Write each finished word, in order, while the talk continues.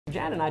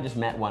Jann and I just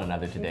met one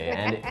another today,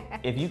 and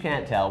if you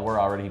can't tell, we're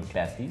already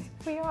besties.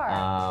 We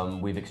are.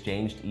 We've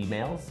exchanged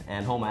emails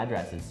and home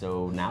addresses,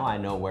 so now I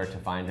know where to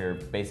find her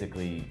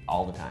basically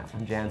all the time.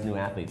 I'm Jann's new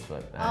athlete's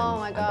foot. Oh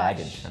my gosh.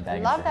 I'm I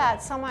baggage love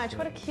that so much.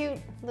 What a cute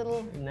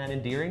little... Isn't that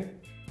endearing?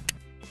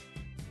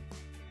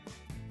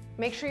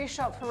 Make sure you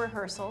show up for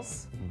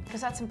rehearsals,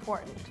 because that's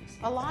important.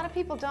 A lot of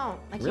people don't.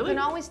 Like, Really? you can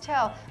always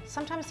tell.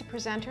 Sometimes the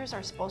presenters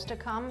are supposed to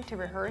come to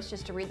rehearse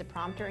just to read the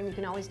prompter, and you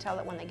can always tell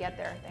that when they get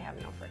there, they have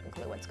no freaking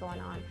clue what's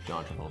going on.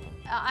 Jon Travolta.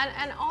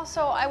 And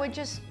also, I would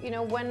just, you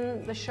know,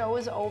 when the show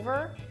is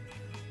over,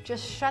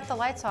 just shut the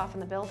lights off in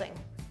the building.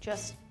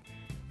 Just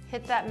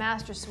hit that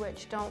master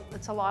switch. Don't,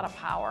 it's a lot of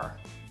power.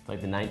 It's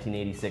like the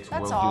 1986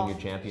 That's World all.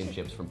 Junior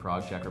Championships from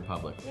Prague, Czech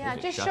Republic. Yeah,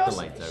 They just shut the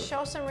lights out.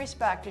 show some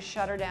respect. Just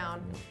shut her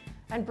down.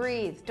 And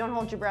breathe. Don't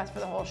hold your breath for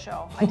the whole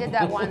show. I did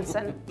that once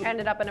and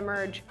ended up in a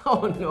merge.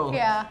 Oh no.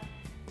 Yeah.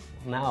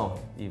 Now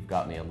you've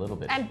got me a little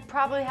bit. And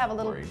probably have a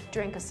little worried.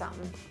 drink of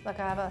something.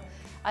 Like I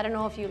don't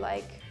know if you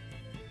like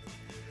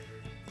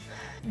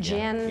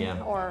gin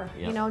or,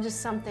 you know,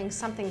 just something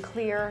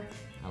clear.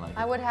 I like it.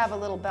 I would have a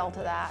little belt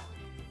of that.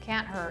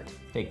 Can't hurt.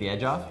 Take the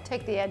edge off?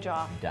 Take the edge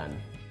off. Done.